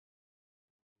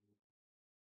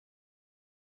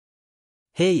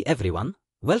Hey everyone,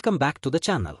 welcome back to the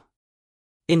channel.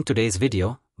 In today's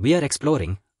video, we are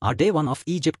exploring our day 1 of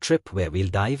Egypt trip where we'll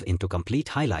dive into complete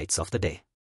highlights of the day.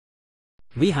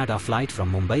 We had our flight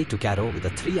from Mumbai to Cairo with a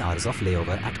 3 hours of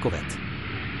layover at Kuwait.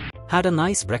 Had a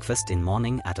nice breakfast in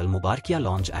morning at Al Mubarakiyah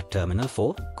Lounge at Terminal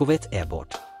 4, Kuwait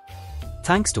Airport.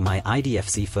 Thanks to my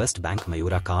IDFC First Bank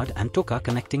Mayura card and took our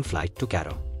connecting flight to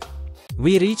Cairo.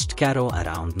 We reached Cairo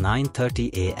around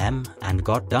 9:30 am and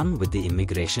got done with the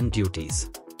immigration duties.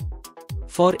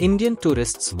 For Indian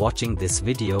tourists watching this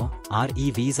video, our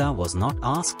e-visa was not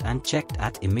asked and checked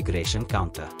at immigration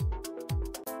counter.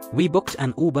 We booked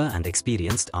an Uber and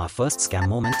experienced our first scam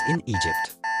moment in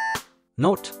Egypt.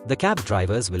 Note, the cab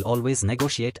drivers will always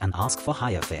negotiate and ask for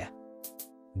higher fare.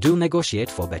 Do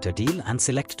negotiate for better deal and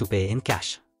select to pay in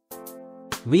cash.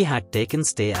 We had taken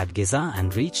stay at Giza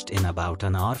and reached in about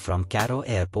an hour from Cairo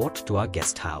airport to our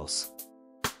guest house.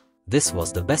 This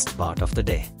was the best part of the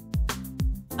day.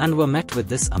 And were met with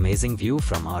this amazing view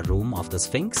from our room of the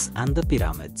Sphinx and the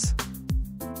pyramids.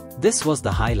 This was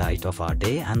the highlight of our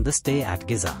day and the stay at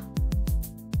Giza.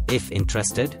 If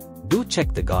interested, do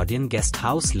check the Guardian guest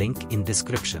house link in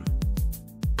description.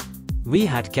 We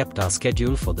had kept our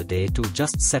schedule for the day to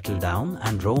just settle down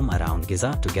and roam around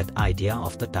Giza to get idea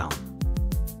of the town.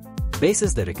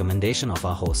 Basis the recommendation of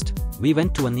our host, we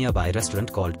went to a nearby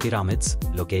restaurant called Pyramids,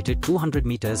 located 200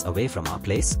 meters away from our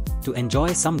place, to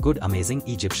enjoy some good amazing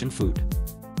Egyptian food.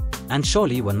 And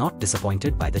surely were not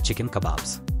disappointed by the chicken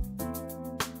kebabs.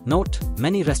 Note,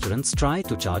 many restaurants try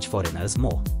to charge foreigners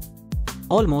more.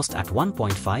 Almost at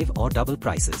 1.5 or double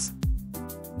prices.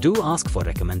 Do ask for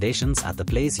recommendations at the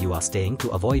place you are staying to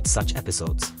avoid such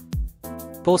episodes.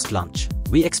 Post-lunch,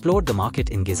 we explored the market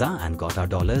in Giza and got our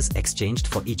dollars exchanged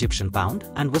for Egyptian pound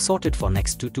and were sorted for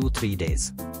next 2-3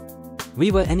 days.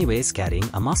 We were anyways carrying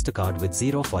a MasterCard with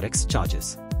zero forex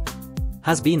charges.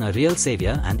 Has been a real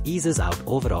savior and eases out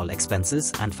overall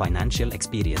expenses and financial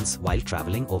experience while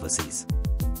traveling overseas.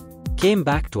 Came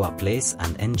back to our place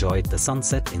and enjoyed the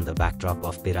sunset in the backdrop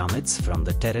of pyramids from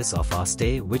the terrace of our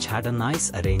stay, which had a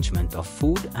nice arrangement of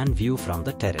food and view from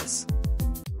the terrace.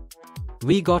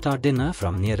 We got our dinner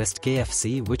from nearest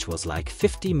KFC, which was like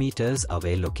 50 meters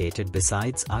away, located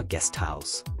besides our guest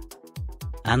house.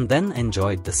 And then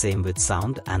enjoyed the same with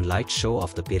sound and light show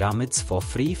of the pyramids for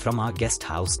free from our guest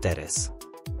house terrace.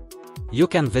 You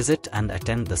can visit and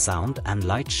attend the sound and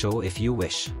light show if you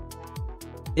wish.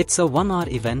 It's a 1-hour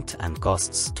event and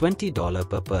costs $20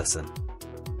 per person.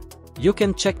 You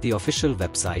can check the official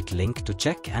website link to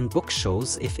check and book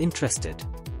shows if interested.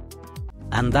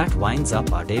 And that winds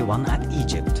up our day 1 at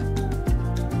Egypt.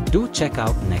 Do check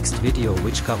out next video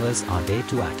which covers our day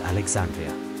 2 at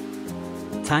Alexandria.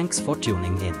 Thanks for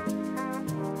tuning in.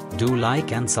 Do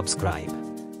like and subscribe.